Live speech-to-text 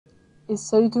Et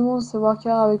salut tout le monde, c'est Warker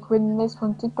avec Wedness pour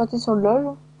une petite partie sur le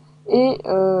LoL. Et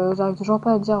j'arrive toujours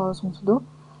pas à dire son pseudo.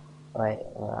 Ouais,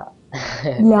 voilà.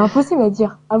 Il est impossible à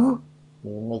dire, à vous.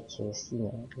 Le mec aussi,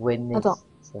 Attends. Wedness,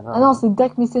 ça va. Ah non, Hein. c'est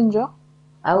Dark Messenger.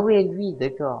 Ah Ah. ouais, lui,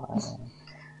 d'accord.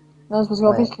 Non, c'est parce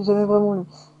qu'en fait, Ouais. je l'ai jamais vraiment lu.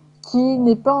 Qui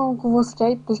n'est pas en convo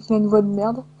Skype parce qu'il a une voix de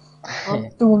merde. Hein,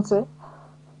 tout le monde sait.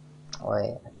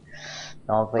 Ouais.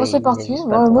 Non, en Moi, vrai, c'est il a parti. juste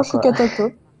pas le Moi, droit, je suis quoi.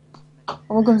 cataclop.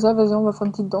 Vraiment comme ça, vas-y, on va faire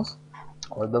une petite danse.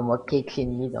 Ouais, bah moi, caitlyn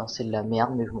mid, hein, c'est de la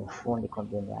merde, mais je m'en fous, on est contre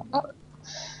des merdes. Ah, Voilà.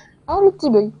 ah, le petit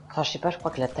bug. Enfin, je sais pas, je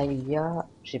crois que la Taïlia,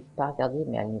 j'ai pas regardé,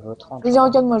 mais à niveau 30, je Vas-y, crois.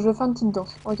 regarde-moi, je vais faire une petite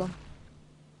danse. Regarde.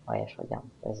 Ouais, je regarde,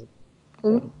 vas-y. T'as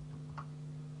vu?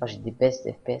 Moi, j'ai des baisses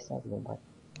d'FPS, hein, bon, bref.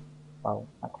 Waouh,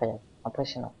 incroyable.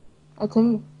 Impressionnant. Ah, t'as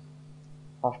vu?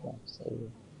 Franchement, c'est...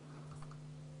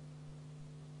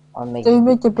 Oh mec, T'as vu j'ai le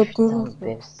des mec qui a pas de putains toujours. de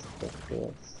baisses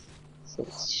d'FPS.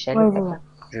 C'est chez le Ouais, voilà. kata.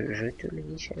 Je te le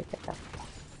dis, chez le kata.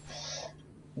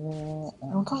 Hum,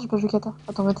 hum. Longtemps, j'ai pas joué kata.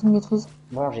 Attends, ma team maîtrise.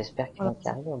 Bon, j'espère qu'ils Voilà. vont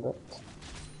carry au bot.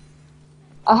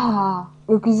 Ah,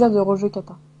 le plaisir de rejouer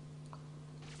kata.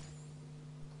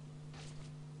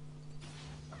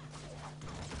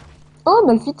 Oh,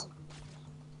 Malfit.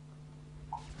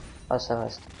 Ah, ça va,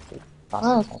 c'est tranquille. Enfin,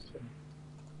 c'est Ouais, tranquille.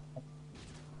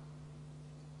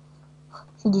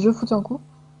 j'ai déjà foutu un coup.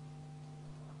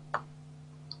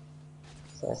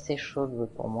 C'est assez chaud le jeu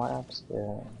pour moi, là, parce que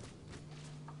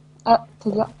Ah,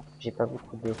 t'es bien. j'ai pas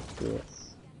beaucoup de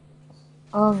FPS.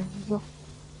 Ah, mais c'est dur.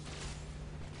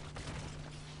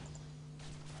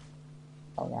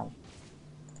 Oh merde.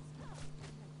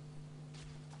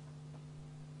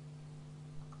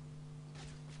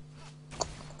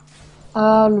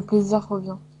 Ah, le plaisir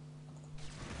revient.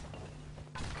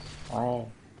 Ouais.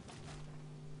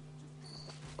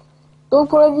 Donc,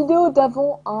 pour la vidéo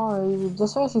d'avant, hein, bien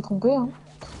sûr, il s'est trompé. Hein.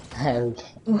 Ah oui.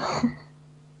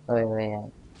 Ouais, ouais.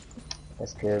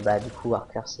 Parce que, bah, du coup,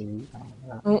 Warker, c'est lui. Hein,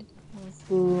 voilà. Oui,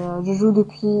 je joue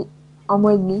depuis un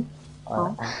mois et demi. Hein. Voilà.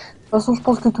 De toute façon, je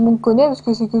pense que tout le monde connaît parce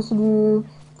que c'est que ceux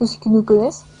qui nous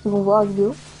connaissent qui vont voir la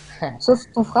vidéo. Sauf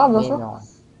ton frère, bien Mais sûr. non.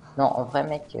 Non, en vrai,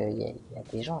 mec, y a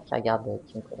des gens qui regardent,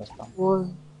 qui me connaissent pas. Ouais.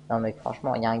 Non, mais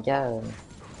franchement, il y a un gars,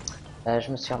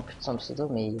 je me souviens plus de son pseudo,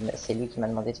 mais c'est lui qui m'a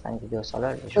demandé de faire une vidéo sur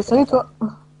LoL et je Bah, fais salut, d'accord. toi.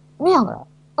 Merde. Voilà.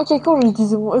 Ok, quand je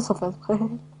disais mon E sans faire exprès.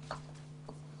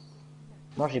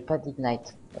 Moi, j'ai pas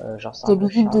d'ignite. Genre, c'est un peu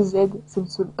D'habitude de chiant. Z, ça me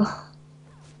saoule.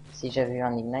 Si j'avais eu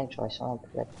un ignite, j'aurais sûrement pu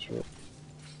la tuer.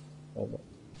 Mais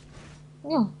bon.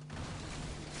 Merde.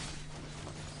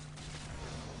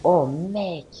 Oh,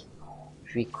 mec!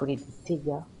 Je lui ai collé des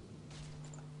dégâts.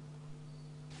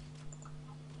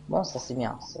 Bon, ça c'est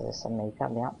bien. Ça me met hyper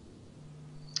bien.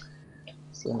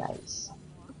 C'est nice.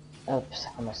 Hop, ça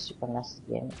commence super bien cette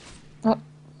game. Ouais.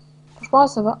 Franchement, là,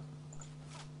 ça va.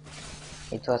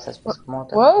 Et toi, ça se Ouais, passe comment,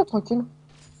 toi? ouais, tranquille.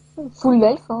 Full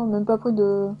life, hein, En même même pas pris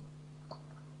de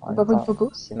temps, popo.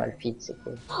 c'est mal fit, c'est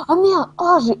cool. Ah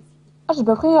merde! J'ai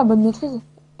pas pris la bonne maîtrise.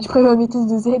 J'ai pris la maîtrise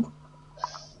de Z.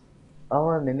 Ah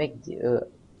ouais, mais mec,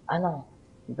 ah non,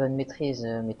 bonne maîtrise,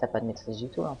 mais t'as pas de maîtrise du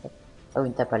tout en fait. Ah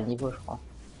oui, t'as pas le niveau, je crois.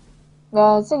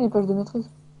 Bah, tu sais, les pages de maîtrise.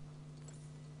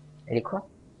 Elle est quoi?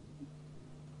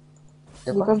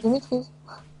 De Les quoi? pages de maîtrise.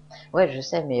 Ouais, je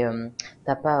sais, mais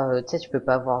t'as pas, tu sais, tu peux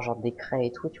pas avoir genre des craies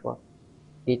et tout, tu vois.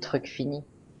 Les trucs finis.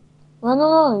 Ouais, non,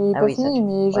 non, il est Ah pas oui, ça fini, tu,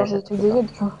 mais ouais, genre, j'ai ça les tu trucs peux de pas.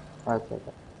 Z, tu vois. Ouais, ok,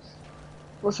 ok.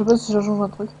 Bon, je sais pas si ça change un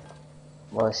truc.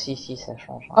 Bon, si, ça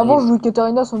change. Hein. Avant, je jouais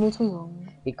Katarina sans maîtrise. Hein.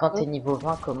 Et quand Ouais, t'es niveau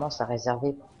 20, commence à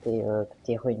réserver pour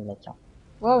tes runes, mec. Hein.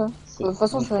 ouais. Ouais. De C'est toute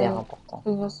façon, hyper important. je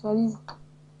fais une nationalise.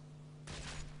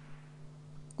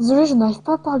 Désolé, je n'arrive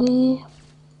pas à parler.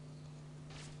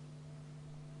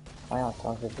 Ouais, on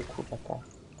t'en veut beaucoup, bâtard.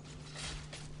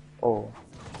 Oh,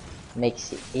 mec,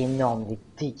 c'est énorme. Les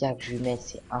dégâts que je lui mets,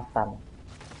 c'est infâme.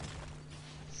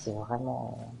 C'est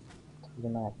vraiment un truc de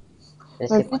malade. Elle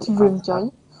Bah, s'est fait, pris il voulait un me frag.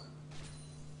 carry.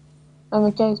 Ah,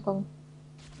 me carry, pardon.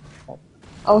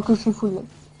 Alors que je suis full. Là.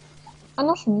 Ah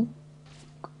non, je suis mis.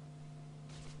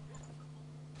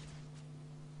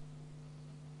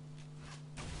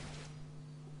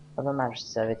 Pas dommage,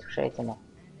 si ça avait touché, elle était morte.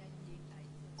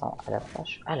 Attends, elle a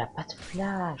flash. Ah, elle a pas de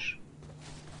flash.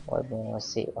 Ouais, bon,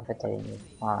 c'est, en fait, elle est nulle.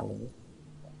 Enfin, elle est nulle.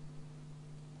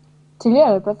 Télé,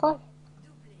 elle a pas de flash.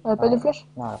 Elle a pas de Ouais. flash.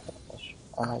 Non, elle a pas de flash.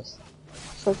 Oh, nice.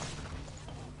 Chouette.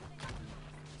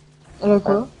 Elle a Hop,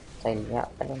 quoi? ça, il y a,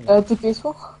 elle est Elle a morte. TP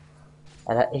soir.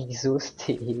 Elle a exhaust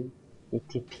et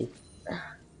TP.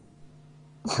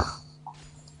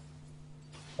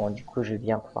 Bon, du coup, je vais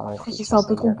bien pouvoir me Je crois feed qu'il s'est sur un sa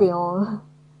peu gueule. Hein. trompé, hein.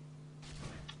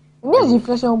 Merde, j'ai Vas-y.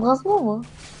 flashé en brincement, moi.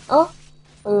 Ah,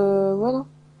 ouais, non.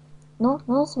 Non,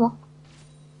 non, c'est mort.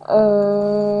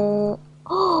 Euh...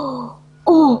 Oh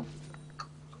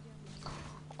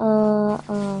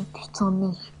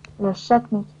La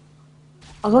chatte, mec.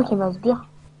 Un jour qui m'a sbire.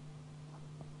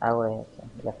 Ah ouais, ok,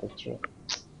 il a fait tuer.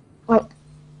 Ouais.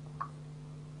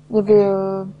 Il y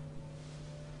avait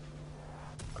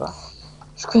Quoi?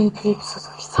 Je connais plus les pseudos,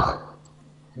 putain.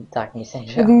 Dark Il y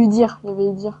Messenger. avait eu dire, il y avait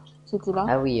eu dire qui était là.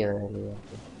 Ah oui,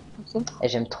 Ok. et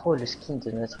j'aime trop le skin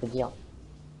de notre guerre.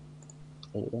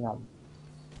 Il est énorme.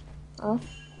 Hein.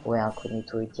 Ouais,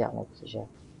 incognito et dire, mec, qui gère.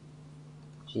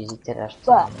 J'ai hésité à l'acheter,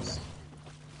 Bah, mais non.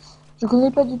 je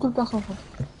connais pas du tout le perso en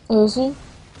fait. Si.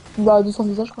 Bah, de son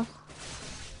visage, quoi.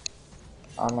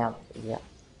 Oh merde, il y a...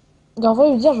 Et en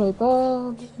vrai, lui dire, j'avais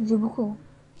pas joué beaucoup. Hein.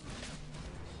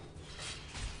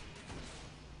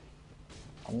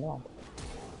 Oh merde.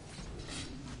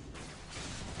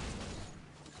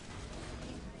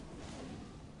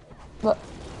 Bah,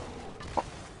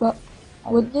 bah,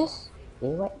 Allez. Wedness, Et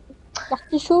ouais.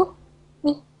 Partie chaud.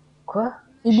 Mais, Quoi?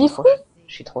 mais bifou,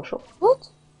 Je suis trop chaud. what?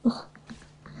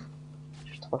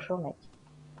 Je suis trop chaud, mec.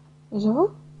 J'avoue.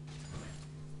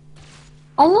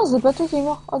 Ah non, c'est pas toi qui est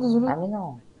mort. Ah, désolé. Ah mais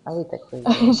non. Ah oui, t'as cru.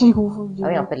 J'ai confondu. Ah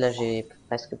oui, en fait, là, j'ai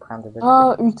presque pris un double kill.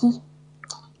 Ah, ulti.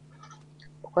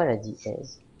 Pourquoi elle a dit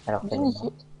aise alors Bien qu'elle est niqué.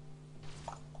 morte?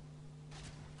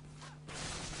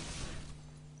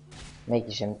 Mec,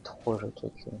 j'aime trop jouer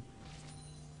caitlyn.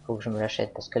 Faut que je me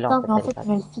l'achète parce que là, en Putain, fait, mais en elle est fait, pas.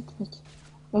 Malphite, mec.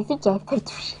 Malphite, j'arrive pas à le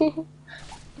toucher.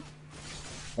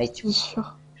 Mec, C'est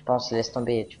sûr. je pense, laisse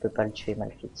tomber, tu peux pas le tuer,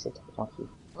 Malphite, c'est trop tranquille.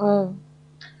 Ouais.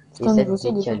 C'est un Essaie niveau de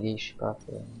 7 déjà. décaler, je sais pas,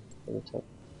 fais des trucs.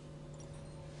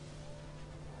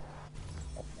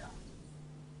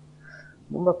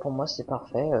 Bon bah pour moi c'est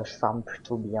parfait, je farm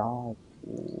plutôt bien, et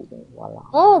puis voilà.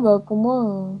 Ah, bah, pour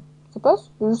moi, ça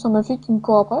passe. C'est juste un Malphite qui me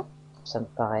court après. Ça me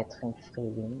paraît être une free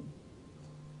win.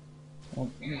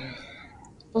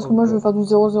 Parce que moi, je Ok. vais faire du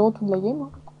 0-0 toute la game.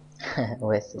 Hein.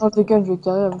 Ouais, c'est Dans ça. tous les cas, je vais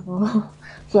carrer avec moi.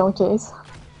 Je vais en caisse.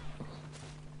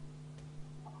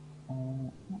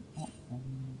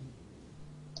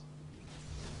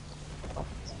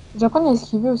 J'apprends à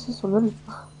esquiver aussi sur LoL.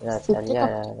 Là, C'est très Talia,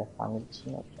 important. elle a fait un ulti,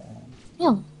 mec.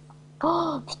 Merde.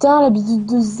 Oh, putain, l'habitude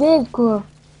de Z, quoi.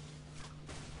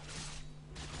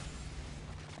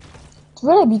 Tu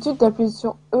vois l'habitude d'appuyer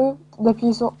sur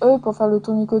E pour faire le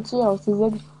tournicotis alors que c'est Z.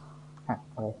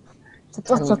 Ouais. C'est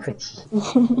toi, ça fait.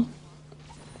 Tournicotis.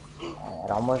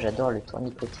 Alors moi j'adore le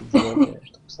tournicotis de Z,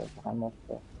 je trouve ça vraiment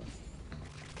fort.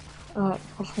 Ouais,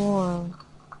 franchement,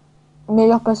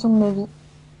 meilleure passion de ma vie.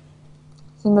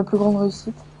 C'est ma plus grande réussite.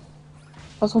 De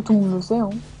toute façon, tout le monde le sait, hein.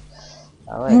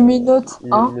 Ah Vu mes ouais, notes,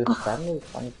 hein. le fameux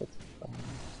tournicotis. Quoi.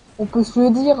 On peut se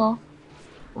le dire, hein.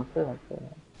 On peut, on peut.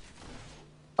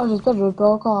 Oh, j'espère que je vais pas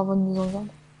encore avoir une mise en garde.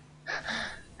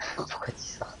 Pourquoi tu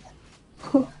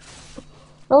sors?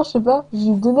 Non, je sais pas, j'ai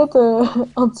eu 2 notes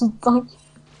en dessous de 5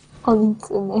 en une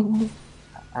semaine.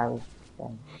 Ah oui,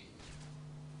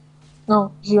 Non,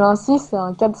 j'ai eu un 6 et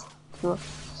un 4, tu vois.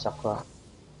 sur quoi?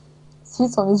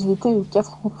 6 en SVT et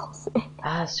 4 en français.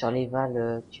 Ah, sur les vals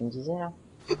que tu me disais là?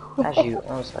 Ah, j'ai Ouais, eu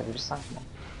 11,5 moi.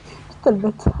 putain le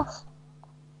bâtard.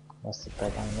 Bon, c'est pas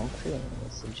dingue non plus, mais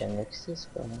c'est déjà 9,6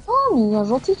 quoi. Oh, mais il y a un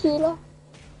gentil qui est là.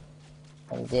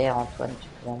 MDR, Antoine, tu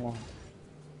peux la merde.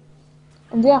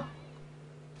 MDR.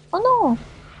 Oh non,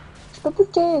 j'ai pas plus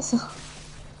de KS.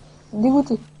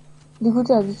 Dégoûté.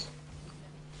 Dégoûté à vie.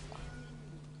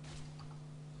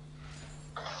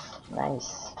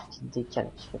 Nice, petite décale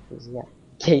qui fait plaisir.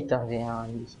 Kate 1v1,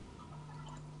 lui.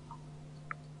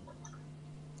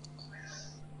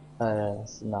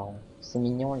 C'est marrant. C'est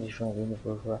mignon les joueurs, les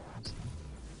nouveaux joueurs comme ça.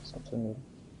 Ils sont tout nuls.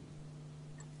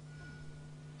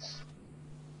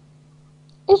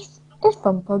 Et je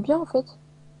farme pas bien en fait.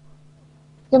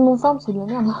 Et mon farm, c'est de la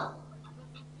merde.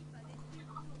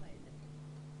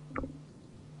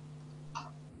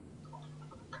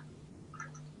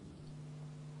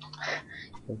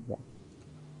 C'est bien.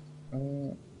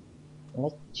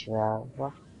 Mec, tu vas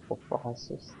voir pour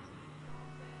raciste.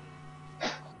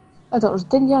 Attends, je vais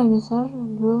peut-être lire les messages.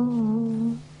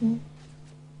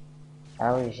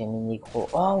 Ah oui, j'ai mis négro.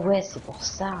 Oh ouais, c'est pour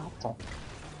ça. Attends.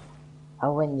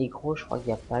 Ah ouais, négro, je crois qu'il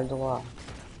n'y a pas le droit.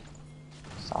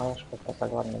 Sans rien, je crois que t'as pas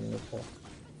le droit de mettre négro.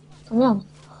 Oh merde.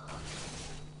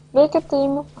 J'ai capté les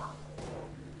mots.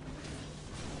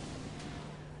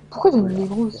 Pourquoi t'as mis Oula, les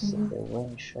gros je aussi? sais fait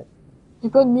one shot. J'ai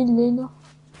pas de mid lane.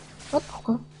 What,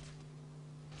 pourquoi?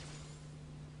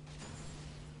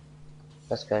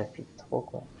 Parce qu'elle pique trop,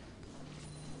 quoi.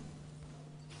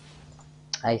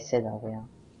 Ah, essaie d'en rien.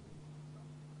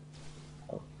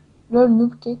 Lol,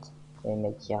 noob Kate. Les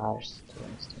mecs qui ragent, c'est tout.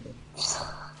 Laisse tomber.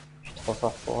 Je suis trop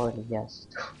fort pour eux, les gars, c'est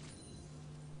tout.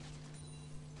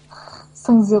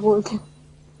 5-0, ok.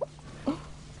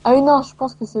 Ah oui, non, je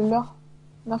pense que c'est leur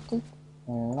Kate.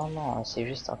 Non, non, c'est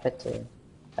juste, en fait,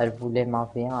 Elle voulait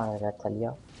m'inviter la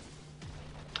Talia.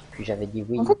 Puis j'avais dit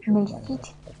oui. En fait, Puis, mais le bon, fit.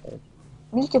 je préfère.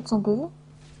 1400 PV.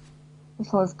 Je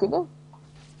m'enlève que dalle.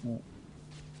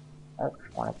 Hop,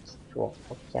 je prends la petite tour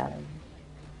au calme.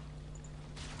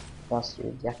 Je pense qu'il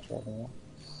veut dire qu'il va venir.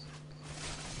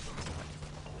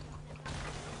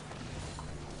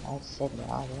 Ah, c'est bien.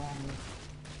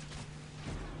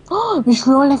 Oh, mais je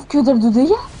lui enlève que dalle de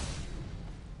dégâts.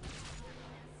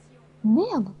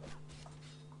 Merde.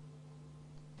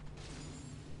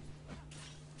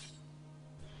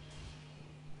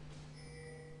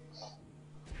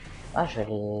 Ah, je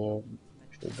les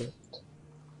bute.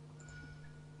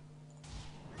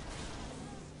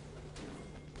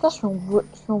 Putain, je lui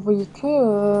ai envoyé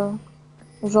que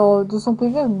genre 200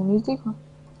 PV à mon unité quoi.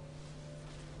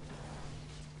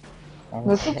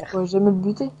 Mais après, tu MDR. pourrais jamais le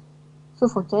buter.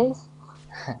 Sauf en KS.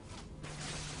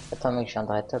 Attends, mec, je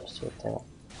viendrai top si tu veux tout à l'heure.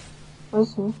 Ouais,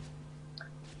 c'est vrai.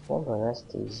 Bon, bah là,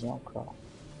 c'était easy encore.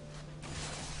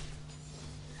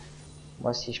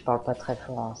 Moi, si je parle pas très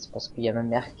fort, hein, c'est parce qu'il y a ma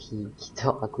mère qui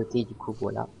dort à côté, du coup,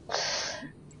 voilà.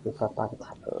 Je peux pas parler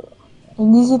très fort. Et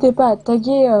n'hésitez pas à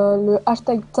taguer le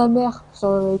hashtag ta mère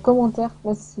sur les commentaires,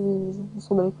 même si ils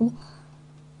sont dans les couilles.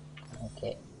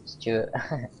 Ok, si tu veux.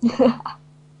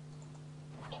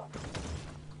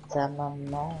 Ta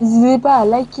maman. N'hésitez pas à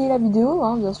liker la vidéo,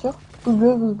 hein, bien sûr. Pouce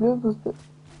bleu, pouce bleu, pouce bleu.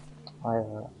 Ouais,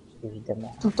 voilà,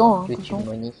 évidemment. Tout le temps, hein, tout le YouTube temps.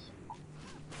 Money.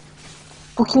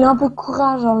 Pour qu'il ait un peu de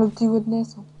courage, hein, le petit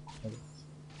Wedness. Oui.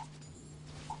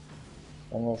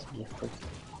 Wedness, Bifruit.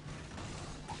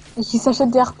 Et qu'il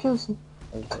s'achète des RP aussi.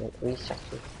 Oui, oui,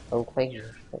 surtout. Ah, vous croyez que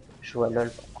je joue à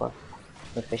LoL, pourquoi?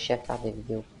 Je me fais chier à faire des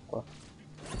vidéos, pourquoi?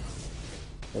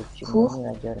 YouTube Pour,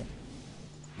 Money, ma gueule.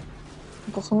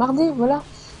 pour son mardi, voilà.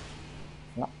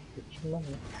 Non, YouTube Money.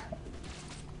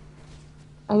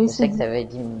 Allez, Je c'est sais que dit. t'avais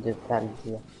dit de pas le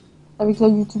dire. Avec la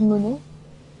YouTube monnaie,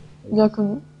 Oui, bien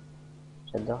connue.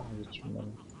 j'adore YouTube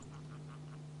Money.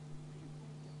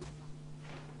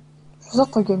 Je suis sûr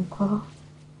que t'en gagnes pas.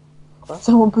 Quoi? C'est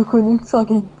tellement peu connu que ça en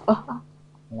gagne pas.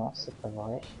 Non, c'est pas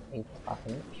vrai. Et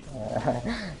trafic.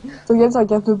 T'en gagnes, ça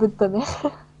regarde le peu de ta mère. C'est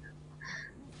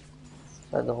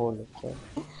pas drôle, ok.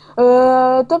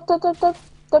 Top, top, top, top.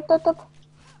 Top, top, top.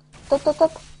 Top, top,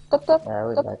 top. Top, top. Ah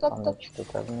oui, Top, bah attends, top, mais top. tu peux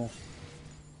pas venir.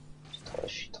 Je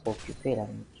suis trop occupé là,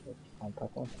 mais tu te rends pas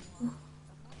compte.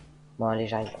 Bon, allez,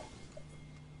 j'arrive.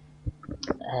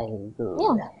 Allez, go.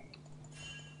 Merde.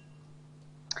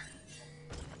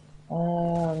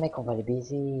 Mec, on va les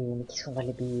baiser. Mais qu'est-ce qu'on va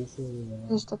les baiser?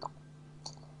 Je t'attends.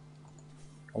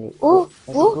 Allez, go. Oh,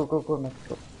 Vas-y, oh. go, go, go, mec,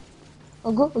 go.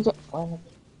 Oh, go, ok. Ouais, mec.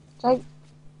 J'arrive.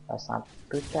 Ah, c'est un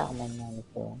peu tard maintenant, les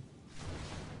gars.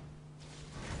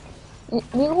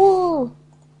 Mais gros.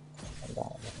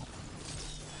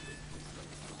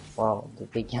 Waouh, des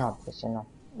dégâts impressionnants.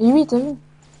 Mais oui, t'as vu.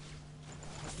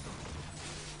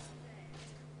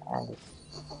 Allez.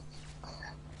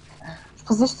 Je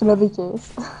pensais que je te l'avais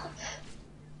KS.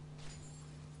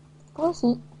 Toi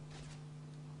aussi.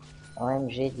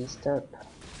 OMG, dit stop.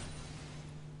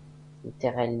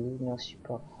 Literally, no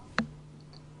support.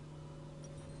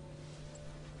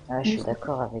 Ah, je suis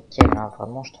d'accord avec elle, hein.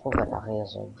 Vraiment, je trouve elle a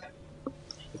raison.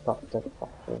 Je suis porte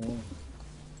fortune.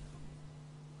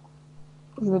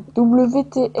 Je vais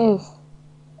WTF.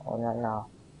 Oh là là.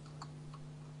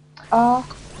 Are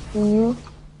you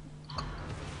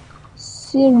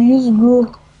serious, bro?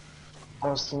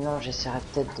 Bon, sinon, j'essaierai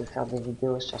peut-être de faire des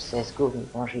vidéos sur CSGO, mais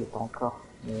bon, je l'ai pas encore.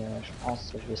 Mais je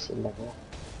pense que je vais essayer de l'avoir.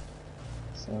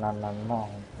 C'est ma maman,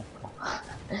 d'accord.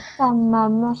 Ta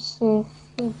maman chérie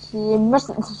qui est moche.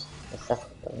 Et ça, faut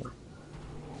pas dire.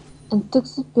 Un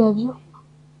toxic behavior.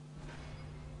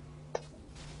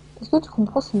 Est-ce que tu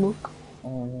comprends ce mot?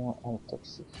 Un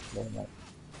toxique, bon, non.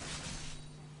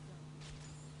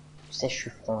 Tu sais, je suis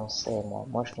français, moi.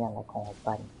 Moi, je viens de la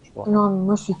campagne, tu vois. Non, mais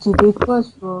moi je suis québécois,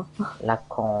 tu vois. La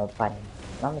campagne.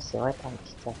 Non, mais c'est vrai, t'as un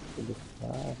petit article de toi.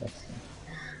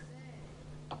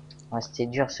 Bah, ouais, c'était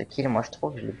dur ce kill, moi je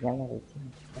trouve que je l'ai bien mérité. En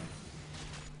tout cas.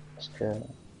 Parce que.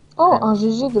 Oh, Quand un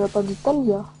GG de la part de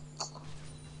Talia.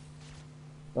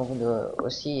 donc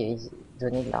aussi, ils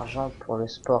donnaient de l'argent pour le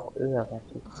sport, eux, avant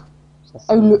tout. Ça,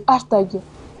 Avec c'est le hashtag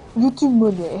YouTube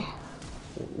monnaie.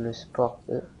 le sport,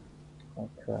 eux. Donc,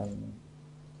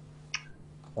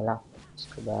 voilà. Parce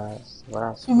que, bah,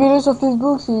 voilà. Suivez-le sur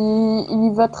Facebook, il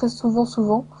y va très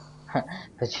souvent.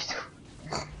 Pas du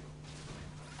tout.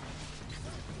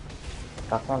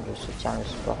 Par contre, je soutiens le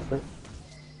sport, eux.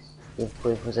 Et vous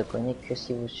pouvez vous abonner que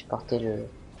si vous supportez le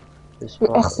Le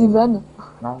sport, RC Van.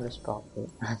 Non, le sport, eux.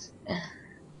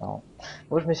 Non.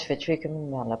 Moi, je me suis fait tuer comme une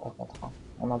merde, là, par contre. Hein.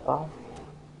 On en parle?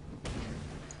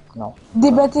 Non. Bon.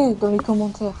 Débattez dans les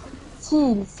commentaires.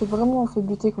 partie, il s'est vraiment fait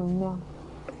buter comme une merde.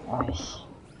 Ouais.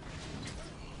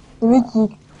 Le mec qui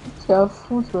est à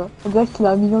fond, tu vois. On dirait qu'il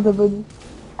a 1 million d'abonnés.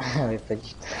 Mais pas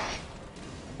du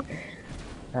tout.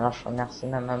 Alors je remercie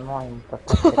ma maman et mon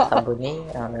papa d'être abonnés.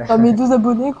 Enfin, mes 2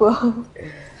 abonnés, quoi.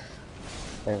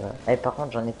 Et par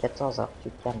contre j'en ai 14, alors tu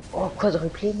te calmes. Oh,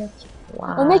 quadruplé mec. Oh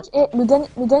What? mec, le dernier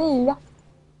il est là.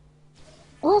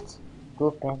 What?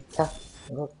 Go penta.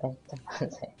 Go penta.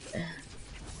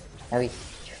 Ah oui,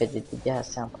 tu fais des dégâts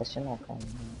assez impressionnants quand même.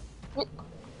 Oui.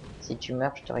 Si tu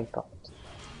meurs, je te reporte.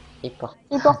 Report.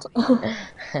 Report.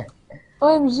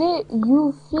 OMG,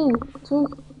 you feel to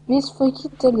this freaky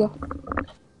tell.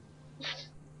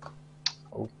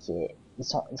 Ok. Ils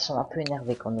sont un peu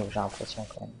énervés quand nous, j'ai l'impression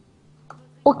quand même.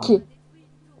 Ok.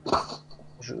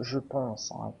 Je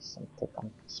pense hein, qu'ils sont peut-être un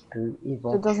petit peu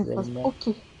J'adore cette phrase. éventuellement Ok.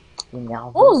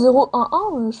 énervés. Oh,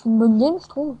 0-1-1, je fais une bonne game, je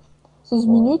trouve. 16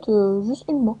 Bon, minutes, juste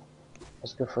une main.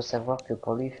 parce qu'il faut savoir que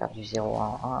pour lui, faire du 0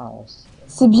 à 1,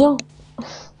 C'est bien.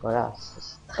 voilà, c'est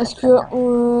très Parce très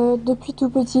que bien. depuis tout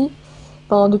petit,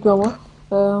 enfin depuis un mois,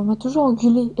 on m'a toujours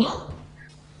engueulé.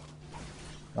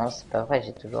 Non, c'est pas vrai,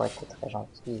 j'ai toujours été très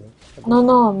gentil. Très beau. Non,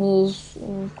 non, mais je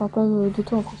parle pas de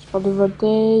toi en fait. Je parle de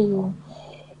Voltaire,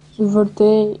 de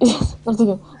Voltaire. Non, c'est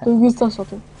bien. D'Augustin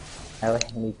surtout. Ah ouais,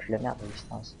 mais il pue la merde,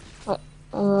 Augustin aussi.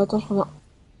 Ouais. Attends, je reviens.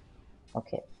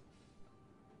 Ok,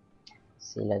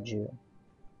 c'est l'adieu.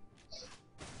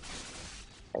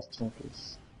 Rest in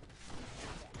peace.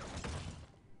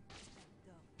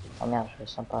 Oh merde, je le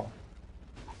sens pas là.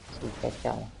 C'est le caca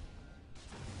là.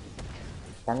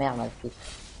 Ta mère, ma fille.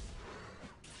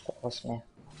 Ta grosse mère.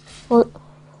 Ouais. Ouais.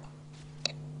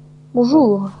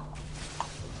 Bonjour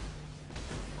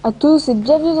à tous et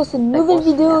bienvenue dans cette Ta nouvelle grosse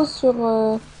vidéo mère. sur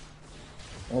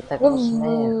Mais ta grosse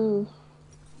mère. Love.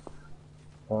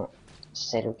 Bon,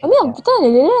 c'est le Ah merde, caca. putain,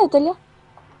 elle est là, Talia.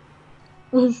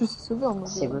 Je suis sauvé en mode.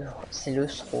 C'est le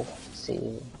throw. C'est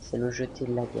le jeté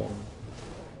de la game.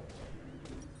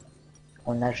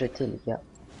 On a jeté les gars.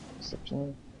 C'est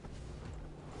fini.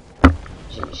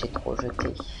 J'ai trop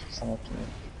jeté. Ça m'est fini.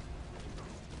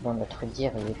 Bon, notre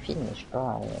dire il est fini, mais je sais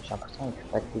pas, j'ai l'impression qu'il fait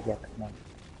pas de dégâts quand même.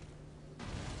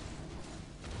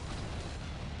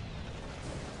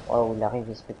 Waouh,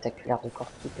 l'arrivée spectaculaire de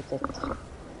Corki peut-être.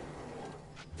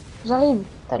 J'arrive.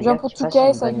 J'ai un Talia qui petit passe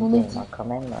une KS avec bonne mon game ulti. hein, quand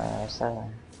même,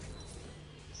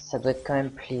 ça doit être quand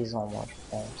même plaisant moi je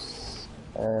pense.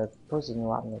 Posée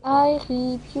noire, mais I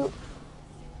rip you.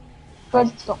 Pas le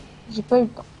reste, temps. J'ai pas eu le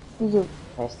temps. Désolé.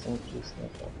 reste in peace,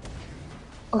 Nico.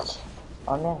 Ok.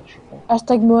 Oh merde, je suis con.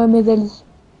 Hashtag Mohamed Ali.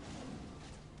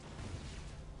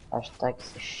 Hashtag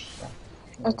c'est chiant.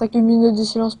 Hashtag 1 minute de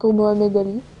silence pour Mohamed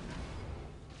Ali.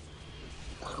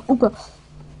 Ou pas.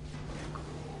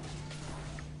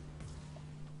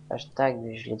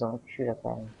 Hashtag je l'ai dans le cul là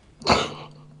quand même.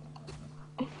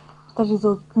 Hashtag je les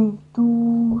encule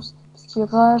tous. Parce qu'ils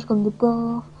ragent comme des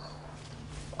porcs.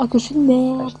 Ah que je suis une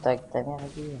merde. Hashtag ta mère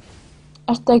dit.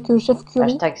 Hashtag chef curry.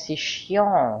 Hashtag c'est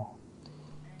chiant.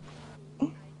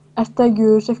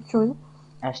 Hashtag chef curry.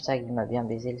 Hashtag il m'a bien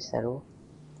baisé le salaud.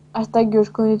 Hashtag je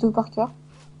connais tout par cœur.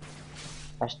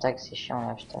 Hashtag c'est chiant,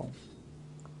 hashtag.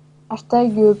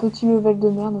 Hashtag petit level de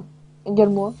merde.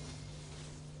 Égale-moi.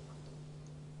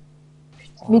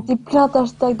 Putain, Mettez plein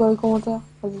d'hashtags dans les commentaires.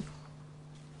 Vas-y.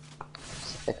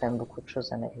 ça fait quand même beaucoup de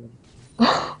choses à mettre.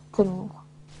 Tellement.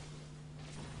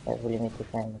 Ouais, vous les mettez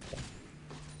quand même. Okay.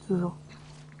 Toujours.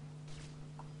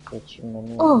 Et tu me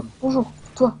mets... Oh, bonjour.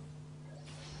 Toi.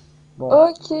 Bon,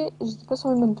 Ok. J'étais pas sur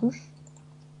les bonnes touches.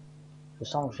 je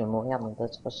sens que je vais mourir dans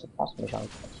d'autres souffrances, mais j'ai envie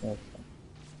de continuer.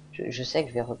 Je sais que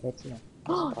je vais regretter. Hein.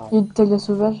 Oh, C'est pas grave. il y a une Talia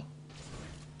sauvage.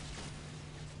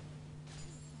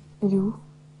 Il est où?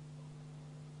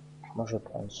 Moi je vais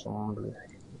prendre son bleu.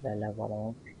 Il va l'avoir dans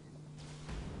le cul.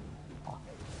 Ah.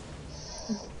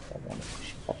 Je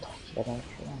suis pas tranquille dans le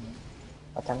cul. Hein, mais...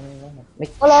 Oh, t'as mis non. Mais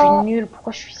Voilà. je suis nul,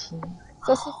 pourquoi je suis si nul?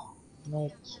 Ça c'est.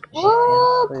 Mec, j'ai fait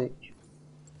What? un truc.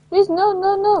 Please, no,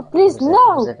 no, no. Please, Vous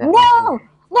no. avez rien No. vu.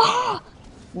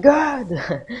 No. God.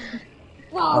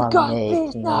 No, Oh God, mec,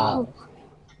 please, non. no.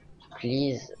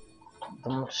 Please,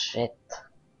 don't shit.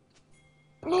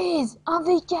 Please,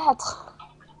 1v4.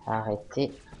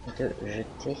 Arrêtez de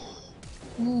jeter.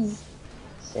 Please.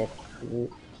 C'est plus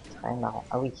très marrant.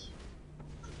 Ah oui.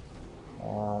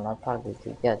 On en parle des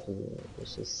dégâts de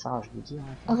ces singes du dire.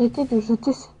 Arrêtez de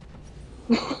jeter.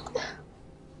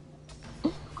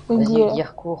 Vas-y,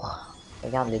 dire cours.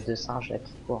 Regarde les deux singes là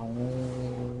qui courent.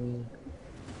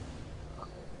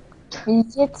 Mais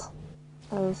get.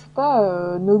 C'est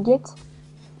pas no get.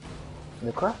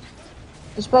 De quoi?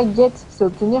 Je sais pas, get, c'est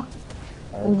obtenir.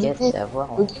 Donc Get, jeter. c'est avoir.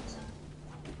 No get.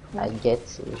 Ah, get,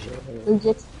 c'est No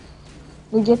get.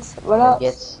 Nuggets, voilà.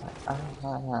 Nuggets.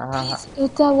 Please,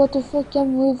 Eta, what the fuck,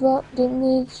 come with the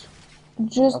next Oh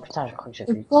just putain, je crois que j'ai a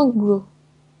vu le prank, bro.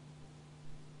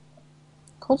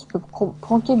 Comment tu peux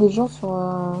pranker des gens sur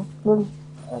LOL?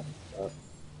 Hop, hop.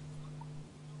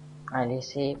 Allez,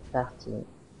 c'est parti.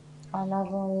 En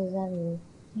avant les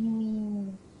amis.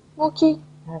 Ok.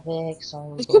 Avec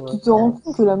son Est-ce que beau tu te rends compte que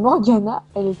taxi. la Morgana,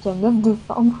 elle est qu'un meuf de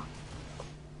farm?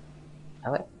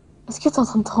 Ah ouais? Est-ce que t'es en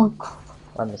train de te rendre compte?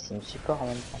 Ouais, mais c'est une support en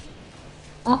même temps.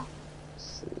 Ah,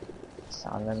 C'est c'est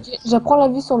un homme qui... j'apprends la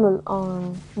vie sur LOL. Hein,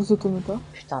 vous étonnez pas.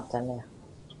 Putain, ta mère.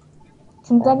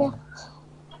 C'est une Ta ta mère. mère.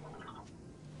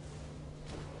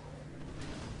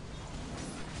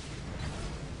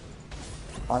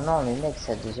 Oh non, mais mec,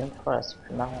 c'est la deuxième fois là, c'est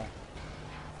plus marrant.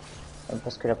 Même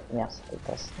parce que la première, c'était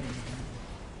pas ça.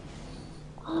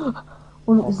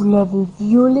 Vous l'avez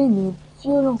violé, mais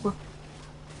violent, quoi.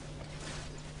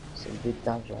 C'est le but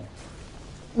d'un jeu.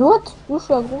 Mais what? Où je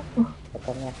suis aggro? Ah,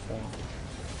 ta mère, quoi.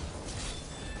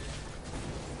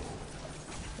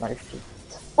 Mal fait.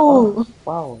 Oh, Oh!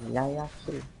 waouh, il a eu un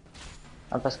kill.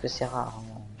 Ah, parce que c'est rare.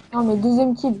 Hein. Non, mais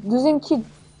deuxième kill. Deuxième kill.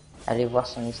 Allez voir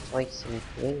son historique si vous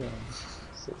pouvez.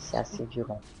 C'est assez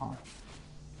violent. Hein.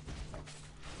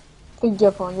 Faites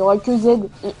gaffe, hein. Il y aura que Z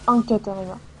et un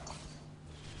Katarina.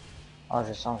 Oh,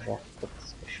 je sens que je vais répéter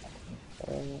ce que je suis en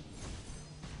train de faire.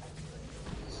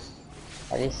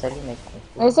 Allez, salut mec.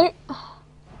 Allez, salut!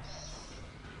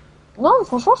 Non,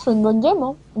 franchement, je fais une bonne game,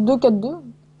 hein. 2-4-2.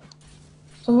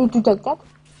 Ça fait du 4-4.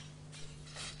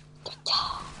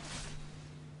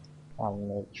 Oh,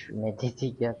 mais tu mets des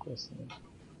dégâts quoi.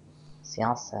 C'est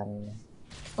insane.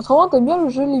 Autrement, t'aimes bien le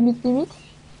jeu limite limite?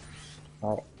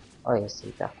 Ouais. Ouais, c'est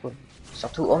hyper cool.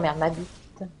 Surtout, oh merde, ma bite.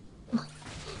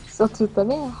 Surtout ta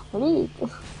mère. Oui.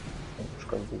 Je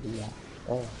connais des dégâts.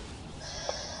 Ouais.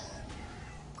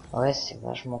 Ouais, c'est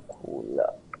vachement cool.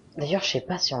 D'ailleurs, je sais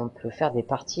pas si on peut faire des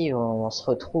parties où on se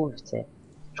retrouve, tu sais.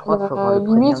 Je crois qu'il faut avoir le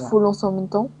Limite, premium. faut lancer en même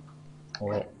temps.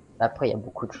 Ouais. Après, il y a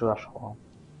beaucoup de joueurs, je crois.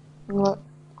 Ouais.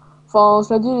 Enfin,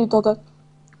 cela dit,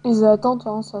 les attentes,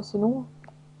 hein, c'est assez long.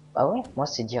 Ah ouais, moi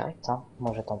c'est direct, hein.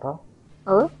 Moi j'attends pas.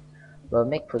 Ah ouais? Bah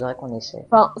mec, faudrait qu'on essaie.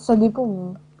 Enfin, ça dépend.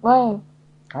 Mais... Ouais.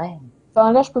 Ouais.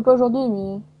 Enfin, là, je peux pas aujourd'hui,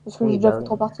 mais... Parce que j'ai Oui, déjà bah fait oui.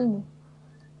 3 parties, mais...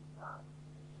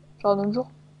 Genre un autre jour.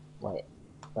 Ouais.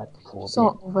 Pas de Ça,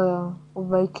 problème. on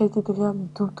va éclater tes rires, mais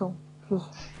tout le temps. Je...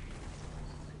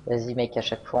 Vas-y mec, à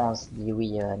chaque fois on se dit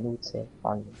oui à nous, tu sais.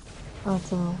 Enfin,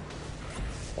 Attends.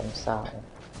 comme ça,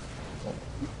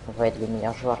 on va être les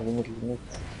meilleurs joueurs limite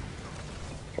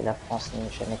que la France n'ait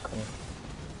jamais connu.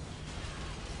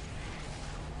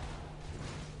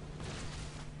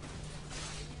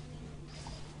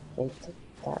 Et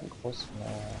ta grosse mère.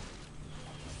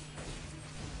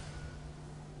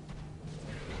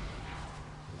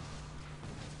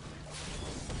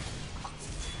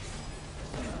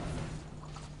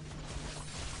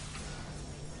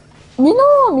 Mais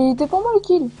non, mais il était pour moi le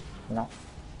kill. Non,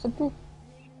 C'est plus.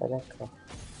 pas d'accord.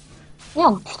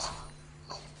 Merde, putain.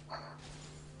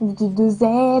 Il était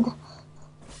 2Z.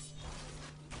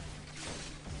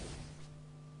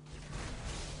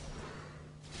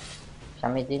 Viens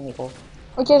m'aider, Négro.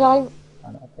 Ok, j'arrive.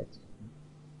 Ah non, en fait.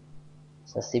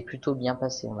 Ça s'est plutôt bien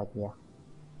passé, on va dire.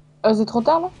 C'est trop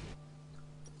tard, là?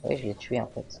 Oui, je l'ai tué en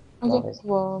fait. Bon, Ok. vas-y.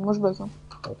 Bon, moi, je bloque, hein.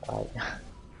 Ouais, pareil.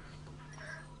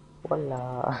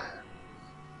 Voilà.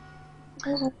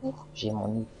 Bonjour. J'ai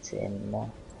mon item.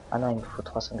 Ah non, il me faut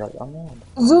 300 balles. Oh merde.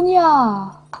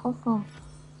 Zonia! Enfin.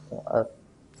 Bon,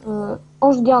 hop,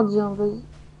 Ange gardien, vas-y.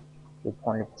 je vais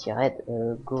prendre le petit raid.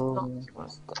 Non, Go. c'est bon,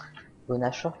 c'est top. Go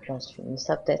Nashor, puis on se finit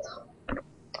ça peut-être.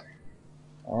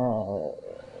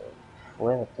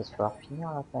 Ouais, va peut-être falloir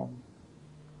finir là quand même.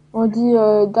 On dit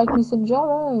Dark Messenger,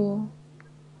 là, et...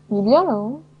 Il est bien, là,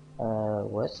 hein.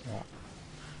 Ouais, ça va.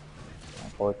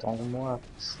 Pas autant que moi,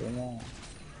 forcément.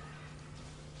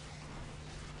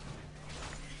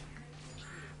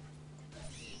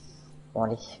 Bon,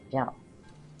 allez, viens.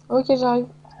 Ok, j'arrive.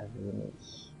 Venez.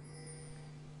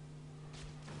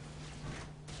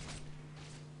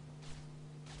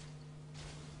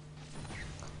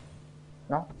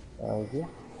 Non, dire.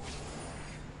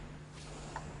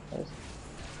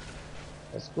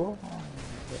 Let's go.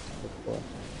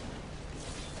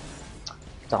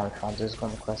 Putain, on le fait en 2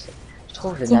 secondes, quoi. Je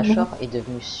trouve le Tellement. Nashor est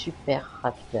devenu super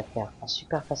rapide à faire. Enfin,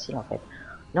 super facile, en fait.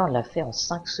 Là, on l'a fait en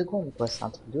 5 secondes, quoi. C'est un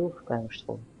truc de ouf, quand même, je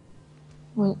trouve.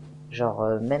 Oui. Genre,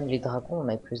 même les dragons, on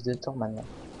met plus de temps, maintenant.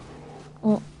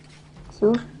 Mm. C'est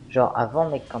ouf. Genre, avant,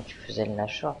 mec, quand tu faisais le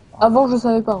Nashor... Enfin, Avant, je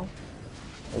savais pas, hein.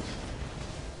 oui.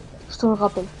 Je te le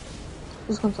rappelle.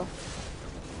 Juste comme ça.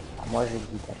 Alors, moi, je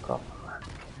dis d'accord.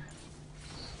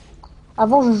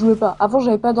 Avant, je jouais pas. Avant,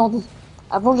 j'avais pas d'ordi.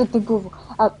 Avant, j'étais pauvre.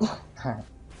 Ah,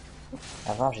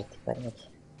 Avant, j'étais pas le mec.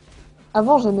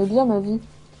 avant, j'aimais bien ma vie.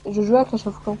 Je jouais à Clash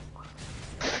of Clans.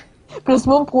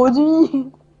 Placement de produit.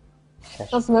 Non,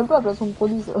 Cherche. c'est même pas un placement de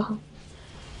produit, ça.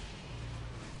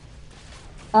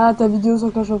 Ah, ta vidéo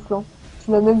sur Clash of Clans.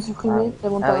 Tu l'as même Ah supprimée oui.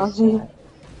 tellement Ah t'as oui, c'est ragé. vrai.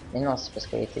 Mais non, c'est parce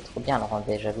qu'elle était trop bien, elle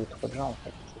rendait jaloux trop de gens, en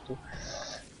fait, c'est tout.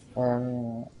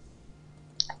 Euh,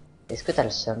 Est-ce que t'as le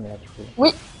seum, là, du coup?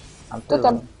 Oui, Un peu,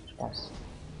 total. ouais, je pense.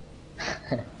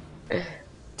 Oui.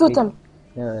 Total.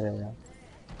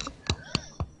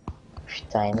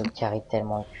 Putain, il nous carry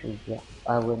tellement le cul, hier.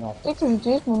 Ah ouais, non, en Tu fait, sais que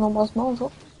j'utilise mon embrassement un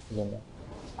jour? il est mort.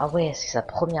 Ah ouais, c'est sa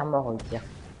première mort, dire.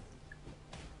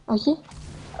 À qui?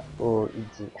 Oh, il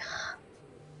dit.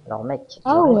 Alors, mec, le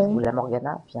Ah rêve ouais. où la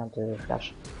Morgana vient de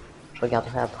Flash. Je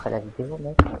regarderai après la vidéo,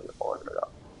 mec. Oh là là,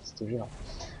 c'était violent.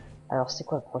 Alors, c'est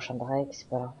quoi le prochain break? C'est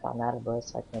pas l'infernal,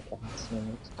 boss, avec mes 46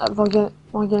 minutes. Ah,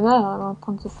 Morgana, elle est en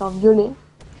train de se faire violer.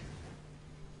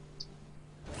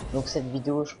 Donc, cette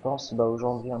vidéo, je pense, bah,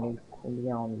 aujourd'hui, on est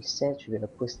combien? En 1007, je vais la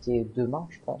poster demain,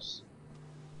 je pense.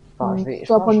 Enfin, je Plutôt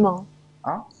pense, après-demain.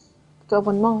 hein? Plutôt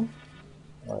après-demain.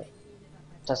 Ouais. De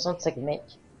toute façon, tu sais que, mec,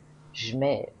 je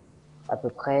mets à peu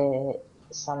près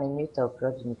 5 minutes à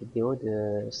upload une vidéo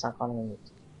de 50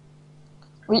 minutes.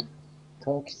 Oui,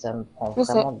 Donc, ça me prend je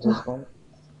sais. vraiment 2 secondes.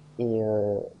 Et,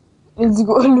 Let's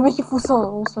go. Le mec il fout ça,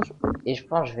 on se lâche. et je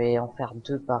pense que je vais en faire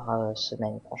 2 par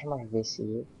semaine. Franchement, je vais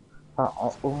essayer. Enfin,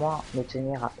 au moins me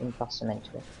tenir à une par semaine,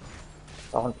 tu vois.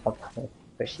 Par contre, prends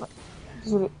pas chier.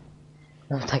 Désolé.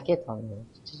 Non, t'inquiète, hein, mais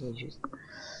tu sais, juste.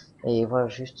 Et voilà,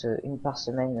 juste une par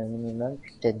semaine minimum,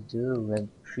 puis peut-être 2 ou même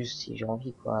plus si j'ai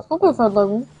envie, quoi. Est-ce qu'on Après, peut faire le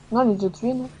dragon? Non, il est déjà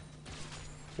tué, non?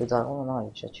 le dragon, non, il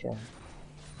est déjà tué.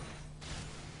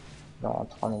 Dans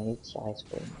 3 minutes, il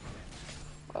respawn.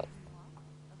 Ouais.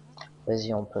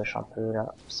 Vas-y, on push un peu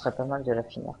là. Ce serait pas mal de la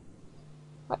finir.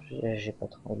 Ouais. J'ai pas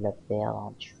trop envie de la perdre,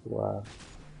 hein, tu vois.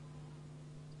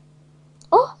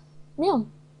 Oh! Merde!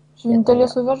 J'ai vu une Attends, talia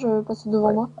sauvage passer devant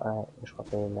ouais, moi. ouais, je crois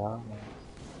qu'elle est là.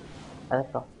 Ah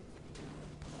d'accord.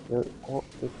 Le gros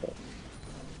épais.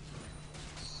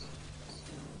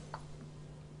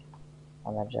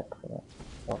 On a déjà pris.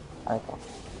 Bon, ah, d'accord.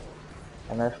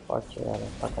 La meuf, je crois qu'elle a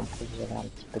pas compris que j'avais un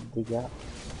petit peu de dégâts.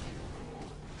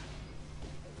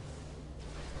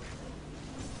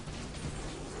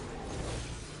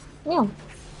 Merde!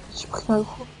 J'ai pris un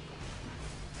coup.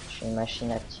 Je suis une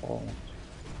machine à tirer, mec.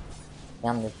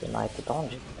 Merde, mais t'es m'arrêter. Par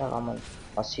contre, j'ai pas vraiment.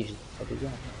 Ah si, j'ai pas de dégâts.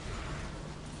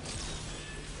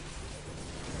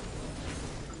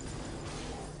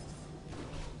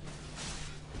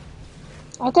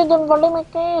 Arrêtez de me voler ma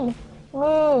kill!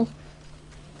 Ouais!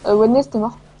 Wedness, t'es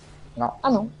mort. Non.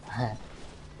 Ah non,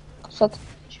 chat.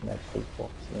 Tu m'as pris pour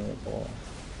qui, gros.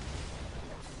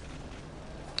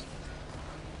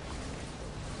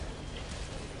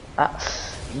 Ah,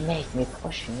 mec, mais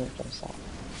pourquoi je suis nul comme ça?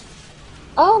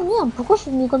 Ah merde, pourquoi je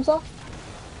suis venu comme ça?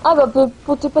 Ah bah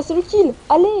pour te passer le kill!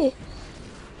 Allez!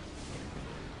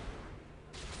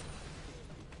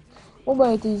 Bon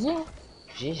bah, t'es easy, hein.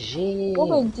 Bon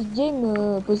bah, GG. une petite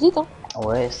game posite, hein.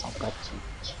 Ouais,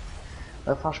 sympathique.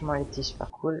 Ouais, franchement, elle était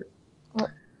super cool.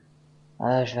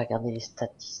 Ouais. Je vais regarder les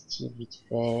statistiques vite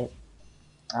fait.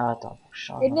 Ah, attends, faut que je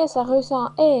change. Wedness a réussi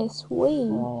un S, oui!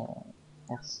 Ouais,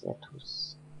 merci à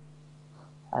tous.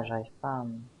 Ah, j'arrive pas à...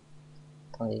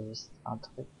 Attendez, juste un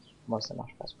truc. Bon, ça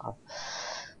marche pas, c'est pas grave.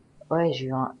 Ouais, j'ai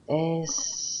eu un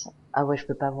S. Ah ouais, je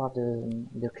peux pas avoir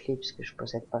de clé puisque je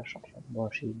possède pas le champion. Bon,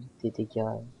 j'ai eu des dégâts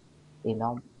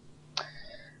énormes.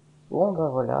 Bon, bah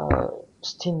voilà,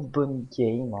 c'était une bonne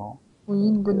game, hein. Oui,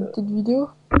 Donc, une bonne petite vidéo.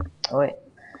 ouais.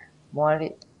 Bon,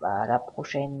 allez, bah à la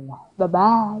prochaine. Bye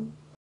bye!